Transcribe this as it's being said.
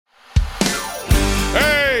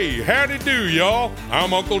howdy do, y'all.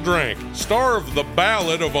 I'm Uncle Drank, star of The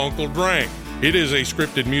Ballad of Uncle Drank. It is a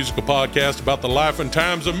scripted musical podcast about the life and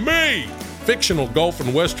times of me, fictional golf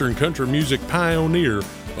and western country music pioneer,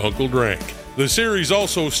 Uncle Drank. The series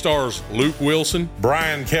also stars Luke Wilson,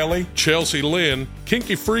 Brian Kelly, Chelsea Lynn,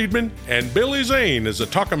 Kinky Friedman, and Billy Zane as a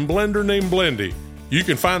talking blender named Blendy. You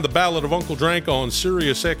can find The Ballad of Uncle Drank on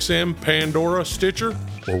SiriusXM, Pandora, Stitcher,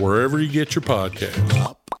 or wherever you get your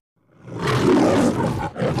podcasts.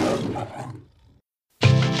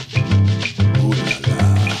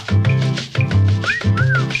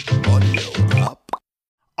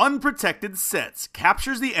 Unprotected Sets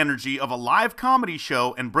captures the energy of a live comedy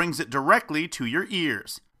show and brings it directly to your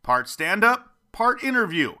ears. Part stand-up, part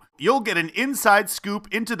interview. You'll get an inside scoop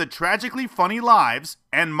into the tragically funny lives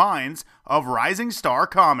and minds of rising star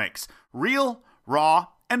comics. Real, raw,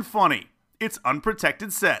 and funny. It's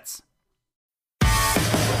Unprotected Sets.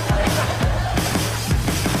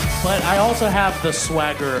 But I also have the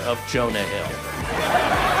swagger of Jonah Hill.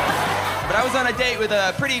 But I was on a date with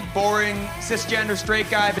a pretty boring cisgender straight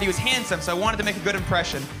guy, but he was handsome, so I wanted to make a good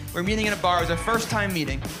impression. We were meeting in a bar. It was our first time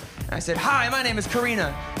meeting. And I said, "Hi, my name is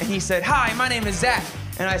Karina." And he said, "Hi, my name is Zach."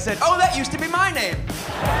 And I said, "Oh, that used to be my name."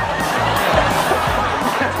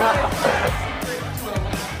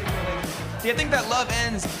 See, I think that love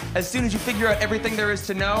ends as soon as you figure out everything there is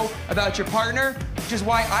to know about your partner, which is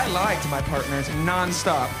why I lie to my partners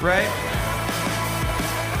nonstop, right?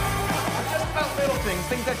 Just about little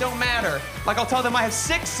things that don't matter. Like I'll tell them I have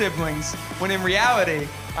 6 siblings, when in reality,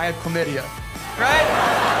 I had chlamydia, right?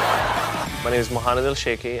 My name is Mohanad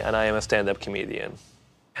El-Sheikhi, and I am a stand-up comedian.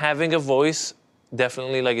 Having a voice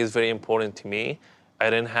definitely is very important to me. I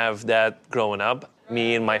didn't have that growing up.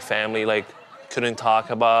 Me and my family couldn't talk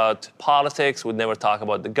about politics, would never talk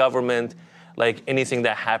about the government. Anything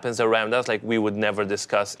that happens around us, we would never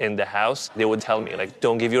discuss in the house. They would tell me,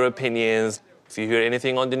 don't give your opinions. If you hear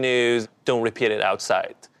anything on the news, don't repeat it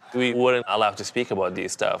outside. We weren't allowed to speak about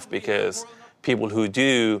these stuff because people who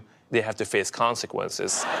do, they have to face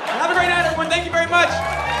consequences. Have a great night, everyone. Thank you very much.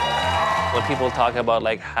 When people talk about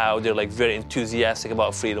how they're very enthusiastic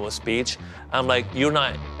about freedom of speech, I'm like, you're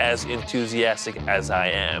not as enthusiastic as I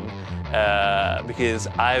am because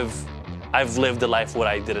I've lived a life where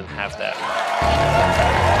I didn't have that.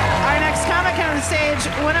 Our next comic on the stage,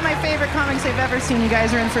 one of my favorite comics I've ever seen. You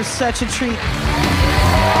guys are in for such a treat.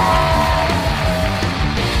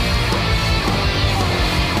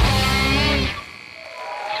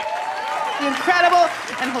 The incredible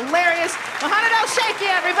and hilarious Mohanad El-Sheikhi,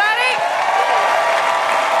 everybody!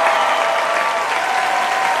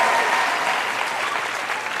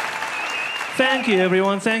 Thank you,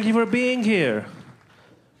 everyone. Thank you for being here.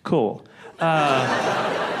 Cool.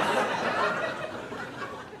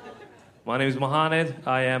 My name is Mohanad.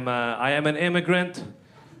 I am an immigrant,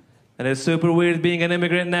 and it's super weird being an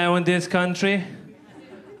immigrant now in this country.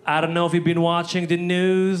 I don't know if you've been watching the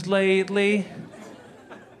news lately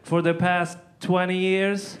for the past 20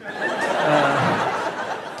 years.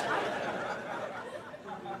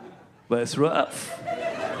 But it's rough.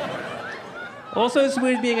 Also, it's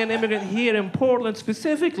weird being an immigrant here in Portland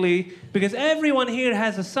specifically because everyone here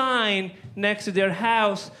has a sign next to their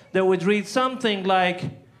house that would read something like,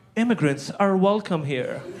 "Immigrants are welcome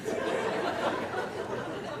here."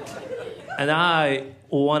 And I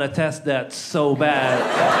want to test that so bad.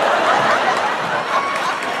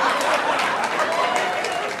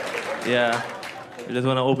 Yeah. I just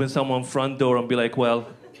want to open someone's front door and be like, "Well,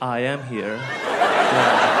 I am here."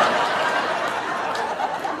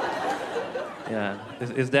 Yeah.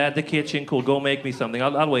 Is that the kitchen? Cool. Go make me something.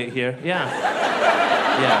 I'll wait here. Yeah.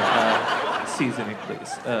 Yeah. Seasoning,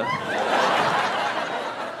 please.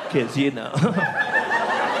 Kids, you know.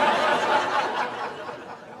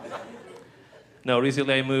 No,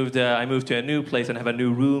 recently I moved to a new place and have a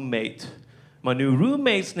new roommate. My new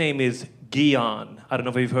roommate's name is Gian. I don't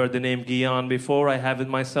know if you've heard the name Gian before. I haven't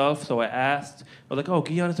myself, so I asked. I was like, "Oh,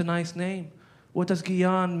 Gian is a nice name. What does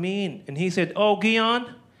Gian mean?" And he said, "Oh, Gian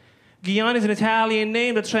is an Italian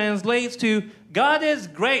name that translates to God is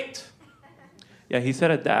great." Yeah, he said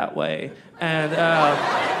it that way. And I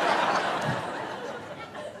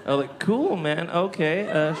was like, "Cool, man.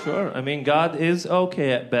 Okay, sure. I mean, God is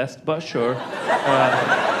okay at best, but sure."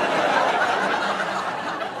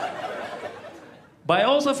 But I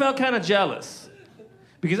also felt kind of jealous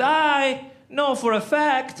because I know for a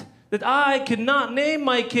fact that I could not name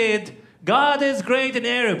my kid God is great in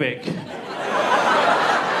Arabic.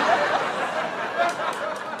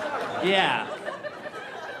 Yeah,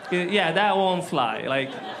 that won't fly.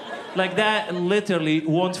 Like that literally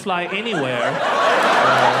won't fly anywhere.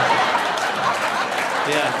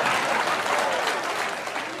 Yeah.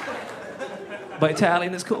 But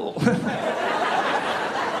Italian is cool.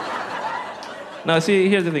 Now, see,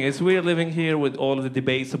 here's the thing. It's weird living here with all of the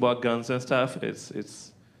debates about guns and stuff.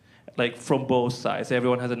 It's like from both sides.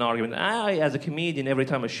 Everyone has an argument. I, as a comedian, every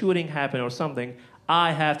time a shooting happens or something,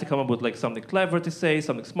 I have to come up with like something clever to say,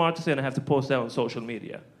 something smart to say, and I have to post that on social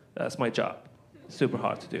media. That's my job. It's super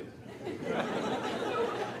hard to do.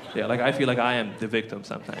 Yeah, like I feel like I am the victim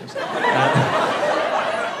sometimes.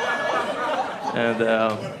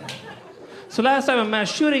 So last time a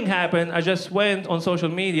mass shooting happened, I just went on social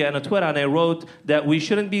media and on Twitter and I wrote that we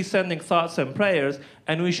shouldn't be sending thoughts and prayers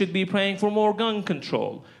and we should be praying for more gun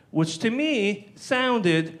control, which to me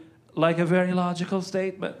sounded like a very logical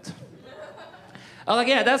statement. I was like,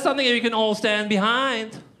 yeah, that's something that we can all stand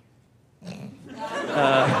behind.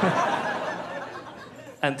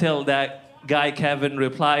 Until that guy Kevin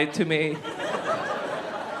replied to me.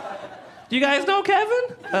 Do you guys know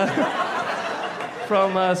Kevin?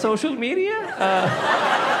 From social media?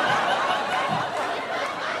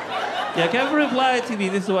 Yeah, Kevin replied to me.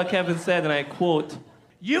 This is what Kevin said, and I quote,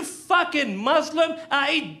 "You fucking Muslim,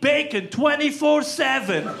 I eat bacon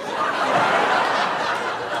 24/7.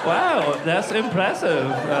 Wow, that's impressive.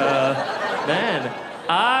 Man,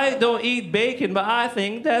 I don't eat bacon, but I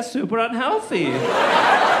think that's super unhealthy.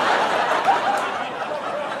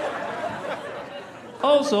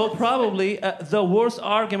 Also, probably the worst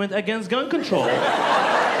argument against gun control.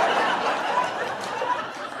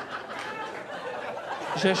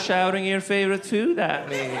 Just shouting your favorite food at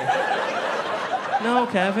me. No,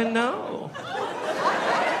 Kevin, no.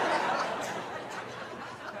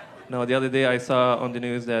 No, the other day I saw on the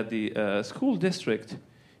news that the school district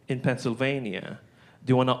in Pennsylvania,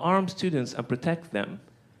 they want to arm students and protect them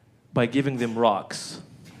by giving them rocks.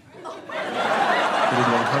 It is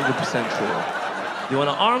 100% true. They want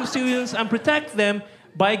to arm students and protect them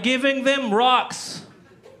by giving them rocks.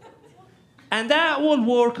 And that will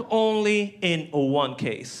work only in one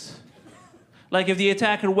case. Like if the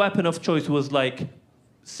attacker weapon of choice was like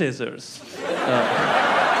scissors.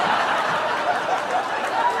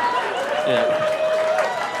 Yeah.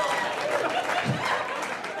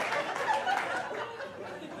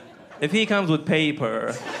 If he comes with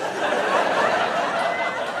paper,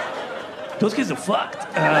 those kids are fucked.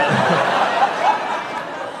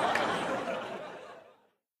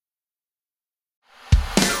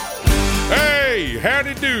 Hey,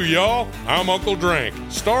 howdy do, y'all. I'm Uncle Drank,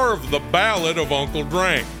 star of The Ballad of Uncle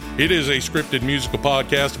Drank. It is a scripted musical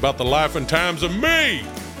podcast about the life and times of me,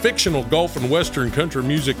 fictional golf and western country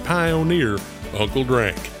music pioneer, Uncle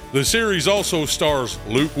Drank. The series also stars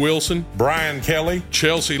Luke Wilson, Brian Kelly,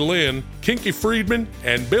 Chelsea Lynn, Kinky Friedman,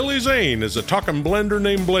 and Billy Zane as a talking blender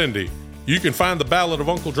named Blendy. You can find The Ballad of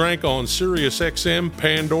Uncle Drank on SiriusXM,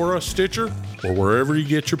 Pandora, Stitcher, or wherever you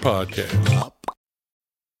get your podcasts.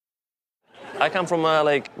 I come from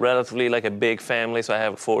a relatively a big family, so I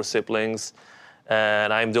have 4 siblings,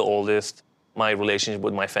 and I'm the oldest. My relationship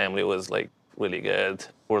with my family was really good.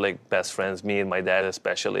 We're best friends, me and my dad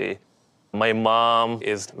especially. My mom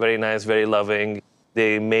is very nice, very loving.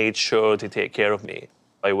 They made sure to take care of me.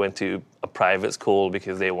 I went to a private school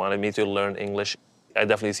because they wanted me to learn English. I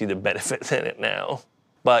definitely see the benefits in it now.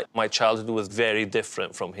 But my childhood was very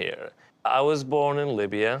different from here. I was born in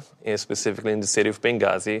Libya, specifically in the city of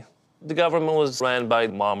Benghazi. The government was ran by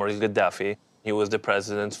Muammar Gaddafi. He was the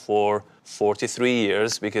president for 43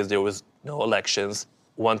 years because there was no elections.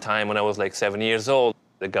 One time when I was 7 years old,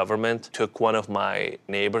 the government took one of my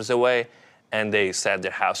neighbors away and they set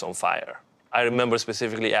their house on fire. I remember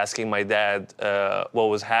specifically asking my dad what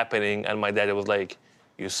was happening, and my dad was like,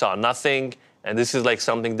 "You saw nothing, and this is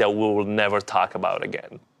something that we will never talk about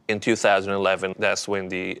again." In 2011, that's when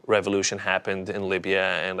the revolution happened in Libya,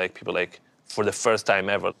 and people for the first time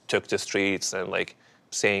ever took the streets and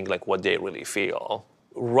saying what they really feel.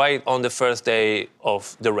 Right on the first day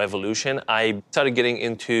of the revolution, I started getting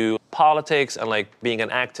into politics and being an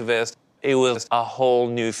activist. It was a whole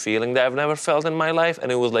new feeling that I've never felt in my life,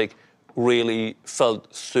 and it was really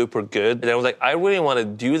felt super good. And I was I really want to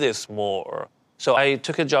do this more. So I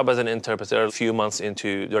took a job as an interpreter a few months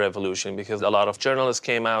into the revolution because a lot of journalists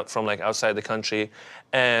came out from outside the country,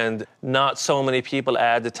 and not so many people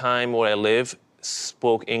at the time where I live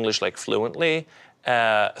spoke English fluently.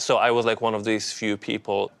 So I was one of these few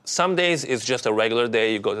people. Some days it's just a regular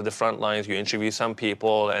day. You go to the front lines, you interview some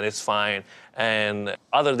people, and it's fine. And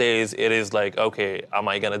other days it is okay, am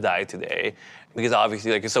I gonna die today? Because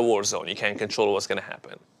obviously it's a war zone. You can't control what's gonna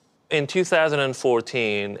happen. In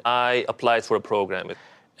 2014, I applied for a program,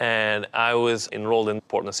 and I was enrolled in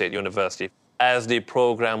Portland State University. As the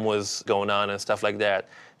program was going on and stuff like that,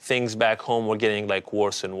 things back home were getting like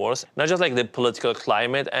worse and worse. Not just like the political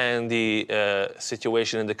climate and the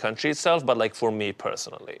situation in the country itself, but like for me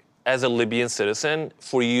personally. As a Libyan citizen,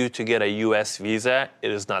 for you to get a US visa,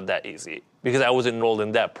 it is not that easy. Because I was enrolled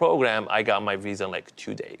in that program, I got my visa in like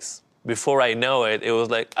 2 days. Before I know it, it was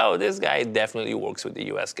like, oh, this guy definitely works with the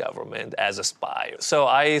US government as a spy. So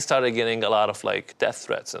I started getting a lot of like death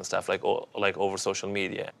threats and stuff like over social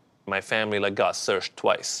media. My family like got searched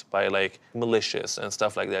twice by like militias and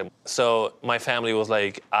stuff like that. So my family was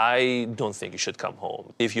like, I don't think you should come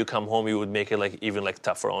home. If you come home, you would make it like even like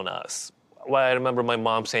tougher on us. What I remember my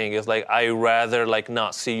mom saying is like, I rather like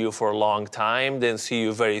not see you for a long time than see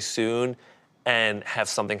you very soon and have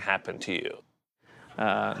something happen to you.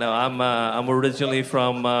 No, I'm originally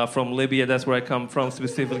from Libya. That's where I come from,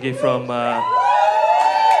 specifically from.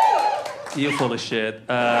 You full of shit.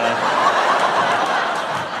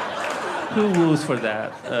 Who woos for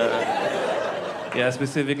that? Yeah,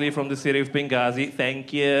 specifically from the city of Benghazi.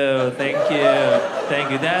 Thank you.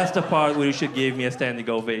 That's the part where you should give me a standing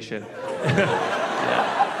ovation.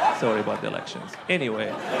 Yeah, sorry about the elections.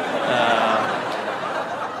 Anyway.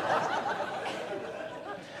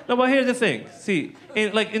 No, but here's the thing. See,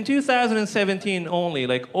 in 2017 only,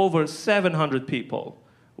 like over 700 people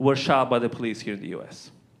were shot by the police here in the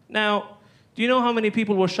U.S. Now, do you know how many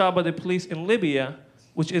people were shot by the police in Libya,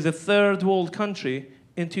 which is a third world country,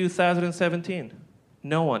 in 2017?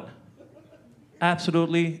 No one.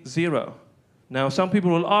 Absolutely zero. Now, some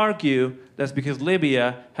people will argue that's because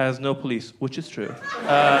Libya has no police, which is true.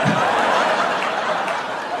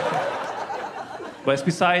 But it's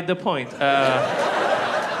beside the point.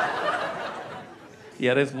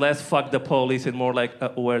 Yeah, there's less fuck the police and more like,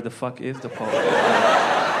 where the fuck is the police?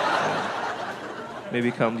 Maybe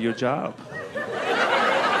come to your job.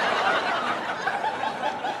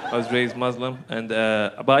 I was raised Muslim,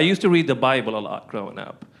 but I used to read the Bible a lot growing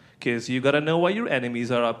up, because you gotta know what your enemies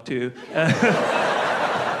are up to.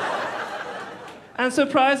 And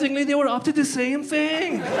surprisingly, they were up to the same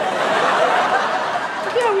thing.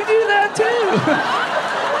 Yeah, we do that too.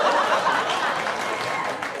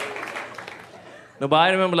 No, but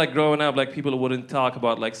I remember like growing up, like people wouldn't talk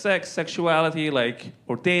about like sex, sexuality, like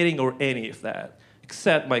or dating or any of that,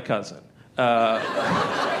 except my cousin,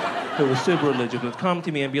 who was super religious, would come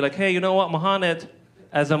to me and be like, hey, you know what, Mohamed,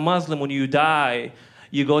 as a Muslim, when you die,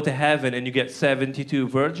 you go to heaven and you get 72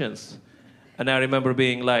 virgins. And I remember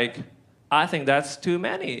being like, I think that's too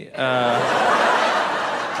many.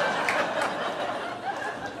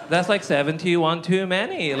 That's like 71 too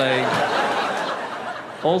many, like...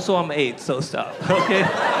 Also, I'm 8, so stop, okay?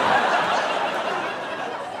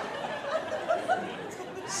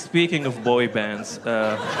 Speaking of boy bands,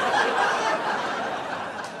 I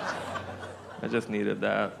just needed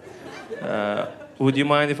that. Would you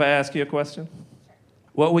mind if I ask you a question?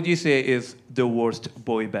 What would you say is the worst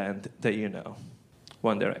boy band that you know?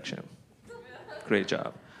 One Direction. Great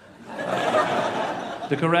job.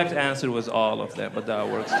 The correct answer was all of them, but that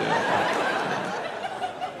works too.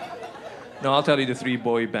 No, I'll tell you the 3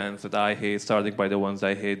 boy bands that I hate, starting by the ones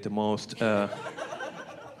I hate the most. So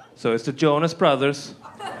it's the Jonas Brothers,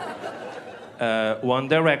 One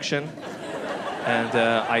Direction, and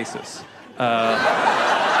ISIS.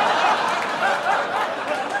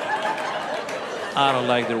 I don't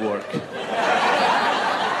like their work.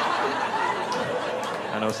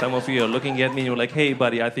 I know some of you are looking at me and you're like, hey,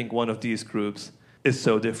 buddy, I think one of these groups is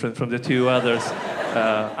so different from the 2 others.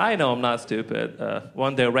 I know I'm not stupid.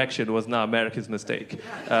 One Direction was not America's mistake.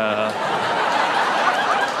 Yeah.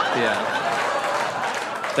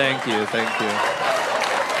 Thank you.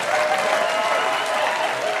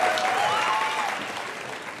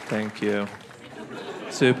 Thank you.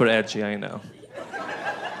 Super edgy, I know.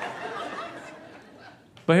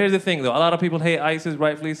 But here's the thing, though. A lot of people hate ISIS,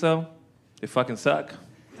 rightfully so. They fucking suck.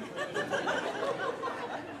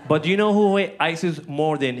 But do you know who hate ISIS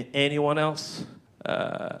more than anyone else?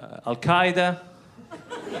 Al-Qaeda.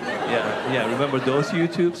 Yeah, remember those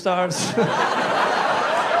YouTube stars?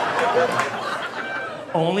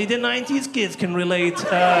 Only the 90s kids can relate.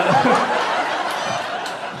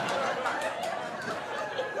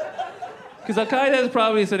 Because Al-Qaeda is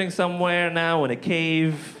probably sitting somewhere now in a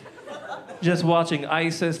cave, just watching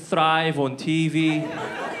ISIS thrive on TV.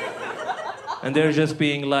 And they're just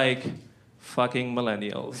being like, fucking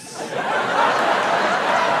millennials.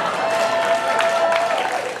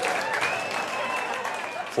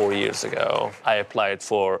 4 years ago, I applied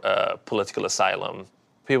for political asylum.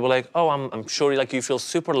 People are like, oh, I'm sure like you feel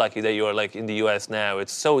super lucky that you're like in the US now.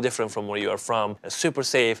 It's so different from where you are from. It's super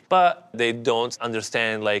safe. But they don't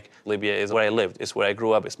understand like Libya is where I lived. It's where I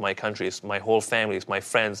grew up. It's my country. It's my whole family. It's my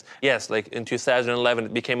friends. Yes, like in 2011,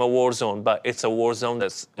 it became a war zone, but it's a war zone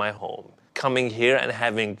that's my home. Coming here and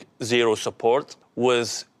having zero support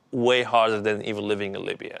was way harder than even living in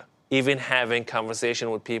Libya. Even having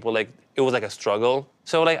conversation with people, like it was like a struggle.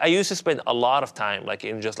 So like I used to spend a lot of time like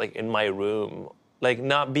in my room, like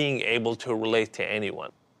not being able to relate to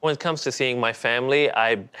anyone. When it comes to seeing my family,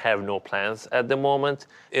 I have no plans at the moment.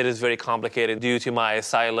 It is very complicated due to my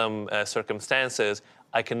asylum circumstances.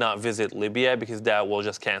 I cannot visit Libya because that will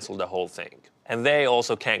just cancel the whole thing. And they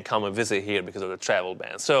also can't come and visit here because of the travel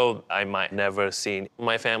ban. So I might never see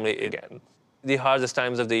my family again. The hardest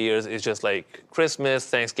times of the years is just like Christmas,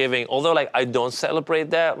 Thanksgiving. Although like I don't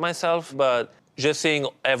celebrate that myself, but just seeing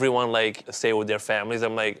everyone like stay with their families,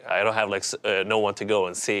 I'm like, I don't have like no one to go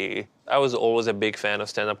and see. I was always a big fan of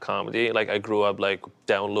stand-up comedy. Like I grew up like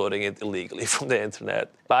downloading it illegally from the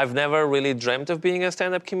internet. But I've never really dreamt of being a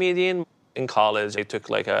stand-up comedian. In college, I took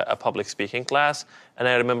like a public speaking class, and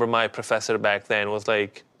I remember my professor back then was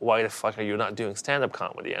like, why the fuck are you not doing stand-up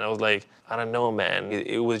comedy? And I was like, I don't know, man.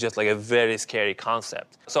 It was just like a very scary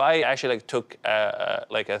concept. So I actually like took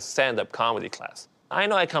like a stand-up comedy class. I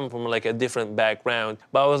know I come from like a different background,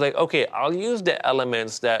 but I was like, okay, I'll use the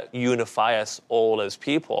elements that unify us all as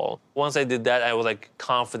people. Once I did that, I was like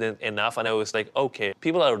confident enough, and I was like, okay,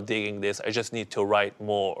 people are digging this. I just need to write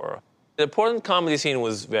more. The Portland comedy scene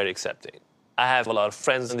was very accepting. I have a lot of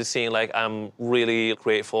friends in the scene. Like I'm really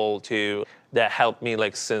grateful to that helped me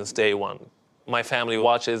like since day one. My family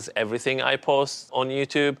watches everything I post on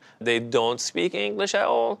YouTube. They don't speak English at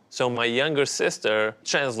all. So my younger sister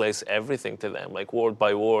translates everything to them, like word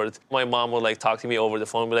by word. My mom would like talk to me over the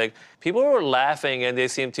phone, be like, people were laughing and they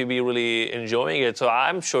seem to be really enjoying it. So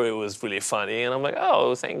I'm sure it was really funny. And I'm like,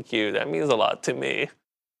 oh, thank you. That means a lot to me.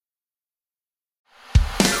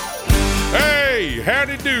 Hey,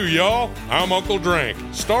 howdy do, y'all. I'm Uncle Drank,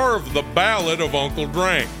 star of The Ballad of Uncle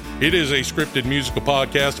Drank. It is a scripted musical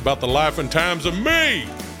podcast about the life and times of me,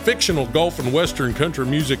 fictional golf and western country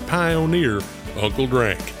music pioneer, Uncle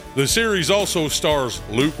Drank. The series also stars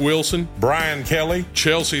Luke Wilson, Brian Kelly,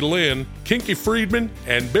 Chelsea Lynn, Kinky Friedman,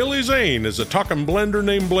 and Billy Zane as a talking blender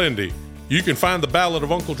named Blendy. You can find The Ballad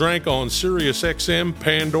of Uncle Drank on SiriusXM,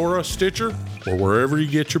 Pandora, Stitcher, or wherever you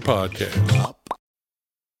get your podcasts.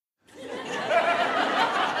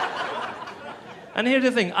 And here's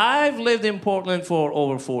the thing, I've lived in Portland for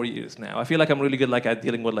over 4 years now. I feel like I'm really good like at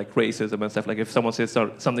dealing with like racism and stuff. Like if someone says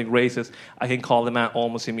something racist, I can call them out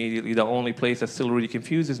almost immediately. The only place that still really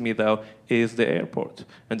confuses me though is the airport.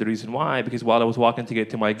 And the reason why, because while I was walking to get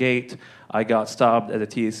to my gate, I got stopped at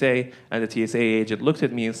the TSA, and the TSA agent looked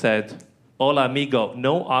at me and said, "Hola amigo,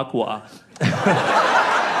 no agua."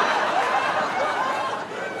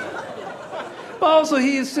 But also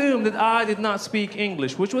he assumed that I did not speak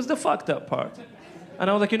English, which was the fucked up part. And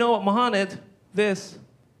I was like, you know what, Mohamed, this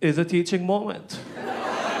is a teaching moment.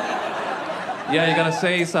 Yeah, you gotta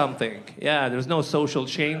say something. Yeah, there's no social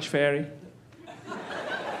change, fairy.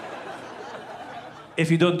 If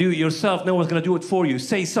you don't do it yourself, no one's gonna do it for you.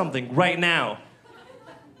 Say something right now.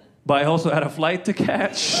 But I also had a flight to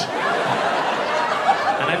catch.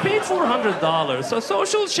 And I paid $400, so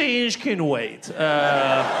social change can wait.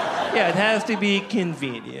 Yeah, it has to be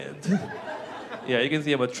convenient. Yeah, you can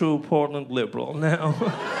see I'm a true Portland liberal now.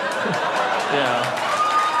 Yeah.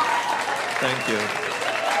 Thank you.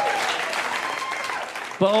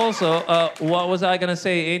 But also, what was I gonna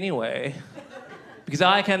say anyway? Because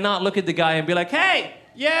I cannot look at the guy and be like, hey,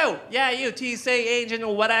 you, TSA agent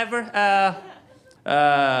or whatever.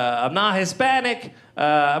 I'm not Hispanic.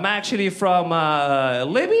 I'm actually from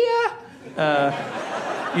Libya.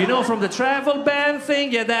 You know, from the travel ban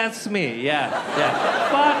thing? Yeah, that's me. Yeah.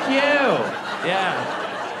 Fuck you. Yeah.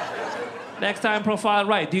 Next time, profile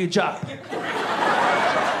right. Do your job.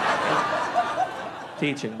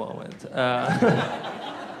 Teaching moment.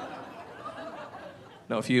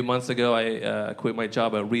 No, a few months ago, I quit my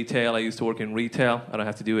job at retail. I used to work in retail. I don't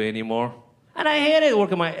have to do it anymore. And I hated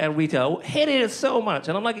working at retail. I hated it so much.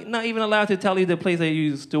 And I'm like not even allowed to tell you the place I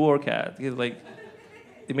used to work at. Because like,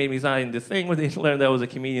 it made me sign the thing where they learned that I was a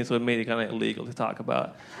comedian, so it made it kind of illegal to talk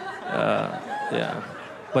about. Yeah.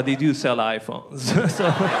 But they do sell iPhones. So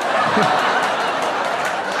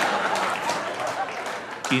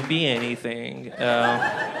can be anything.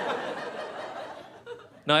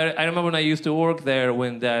 No, I remember when I used to work there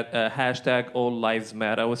when that hashtag All Lives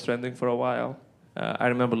Matter was trending for a while. I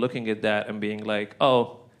remember looking at that and being like,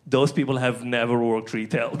 oh, those people have never worked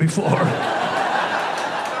retail before. Come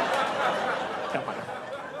on.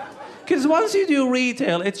 Because once you do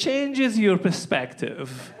retail, it changes your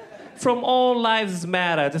perspective from all lives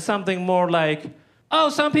matter to something more like, oh,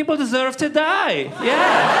 some people deserve to die.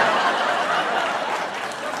 Yeah.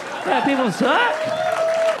 Yeah, people suck.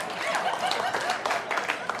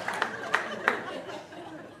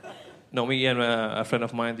 No, me and a friend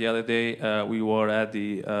of mine the other day, we were at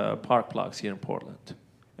the Park Blocks here in Portland.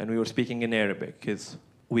 And we were speaking in Arabic, because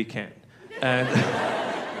we can.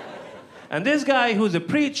 And this guy who's a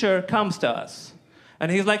preacher comes to us. And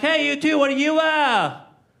he's like, hey, you two, are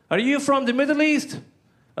you from the Middle East?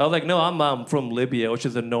 I was like, no, I'm from Libya, which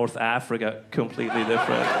is in North Africa, completely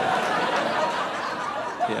different.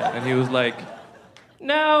 Yeah, and he was like,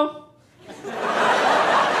 no.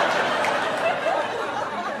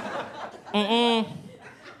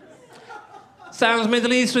 Sounds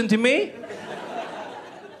Middle Eastern to me.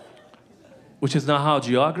 Which is not how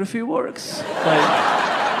geography works.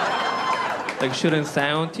 Like shouldn't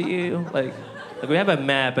sound to you. Like we have a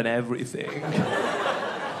map and everything.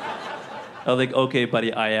 I was like, okay,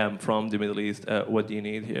 buddy, I am from the Middle East. What do you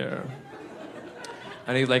need here?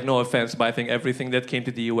 And he's like, no offense, but I think everything that came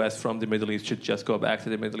to the U.S. from the Middle East should just go back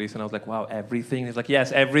to the Middle East. And I was like, wow, everything? He's like,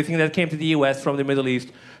 yes, everything that came to the U.S. from the Middle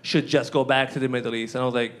East should just go back to the Middle East. And I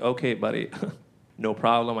was like, okay, buddy, no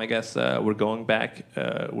problem. I guess we're going back.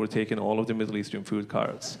 We're taking all of the Middle Eastern food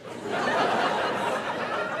cards.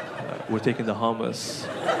 We're taking the hummus.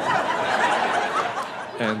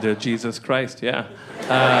 And Jesus Christ, yeah.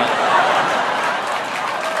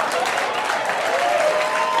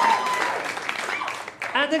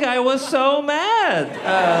 And the guy was so mad.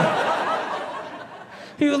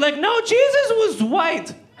 He was like, no, Jesus was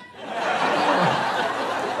white.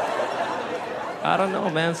 I don't know,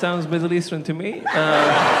 man. Sounds Middle Eastern to me.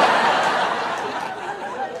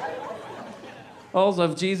 Also,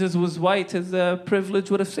 if Jesus was white, his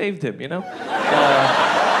privilege would have saved him, you know?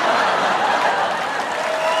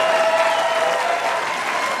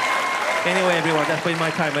 Anyway, everyone, that's been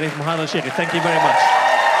my time. My name is Mohanad Al-Sheikhy. Thank you very much.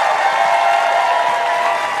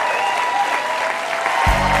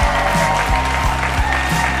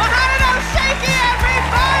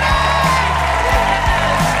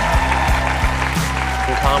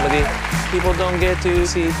 Comedy, people don't get to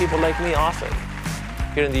see people like me often.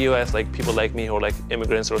 Here in the US, like people like me who are like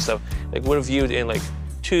immigrants or stuff, like we're viewed in like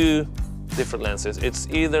two different lenses. It's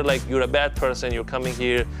either like you're a bad person, you're coming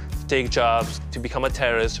here to take jobs, to become a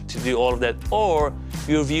terrorist, to do all of that, or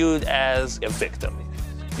you're viewed as a victim.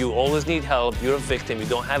 You always need help, you're a victim, you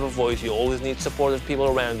don't have a voice, you always need supportive people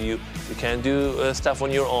around you, you can't do stuff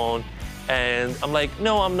on your own. And I'm like,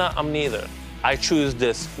 no, I'm not, I'm neither. I choose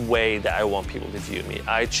this way that I want people to view me.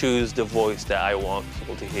 I choose the voice that I want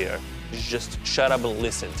people to hear. Just shut up and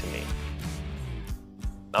listen to me.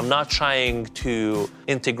 I'm not trying to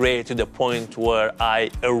integrate to the point where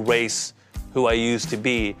I erase who I used to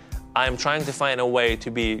be. I'm trying to find a way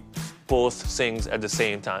to be both things at the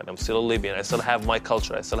same time. I'm still a Libyan. I still have my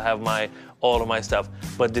culture. I still have all of my stuff.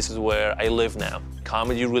 But this is where I live now.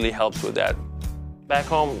 Comedy really helps with that. Back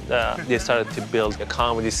home, they started to build a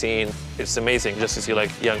comedy scene. It's amazing just to see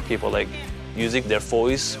like young people like using their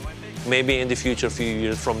voice. Maybe in the future, a few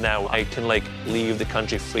years from now, I can like leave the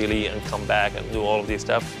country freely and come back and do all of this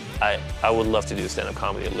stuff. I would love to do stand-up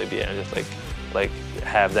comedy in Libya and just like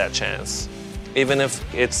have that chance, even if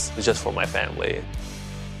it's just for my family.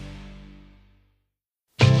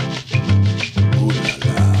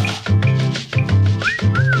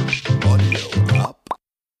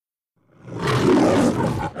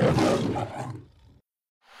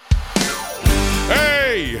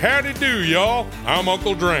 Hey, howdy do, y'all. I'm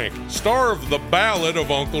Uncle Drank, star of The Ballad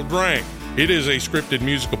of Uncle Drank. It is a scripted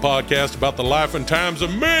musical podcast about the life and times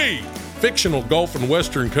of me, fictional Gulf and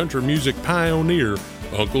Western country music pioneer,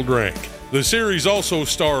 Uncle Drank. The series also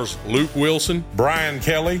stars Luke Wilson, Brian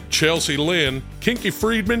Kelly, Chelsea Lynn, Kinky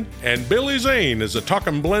Friedman, and Billy Zane as a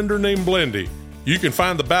talking blender named Blendy. You can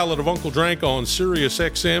find The Ballad of Uncle Drank on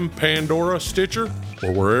SiriusXM, Pandora, Stitcher,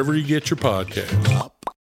 or wherever you get your podcasts.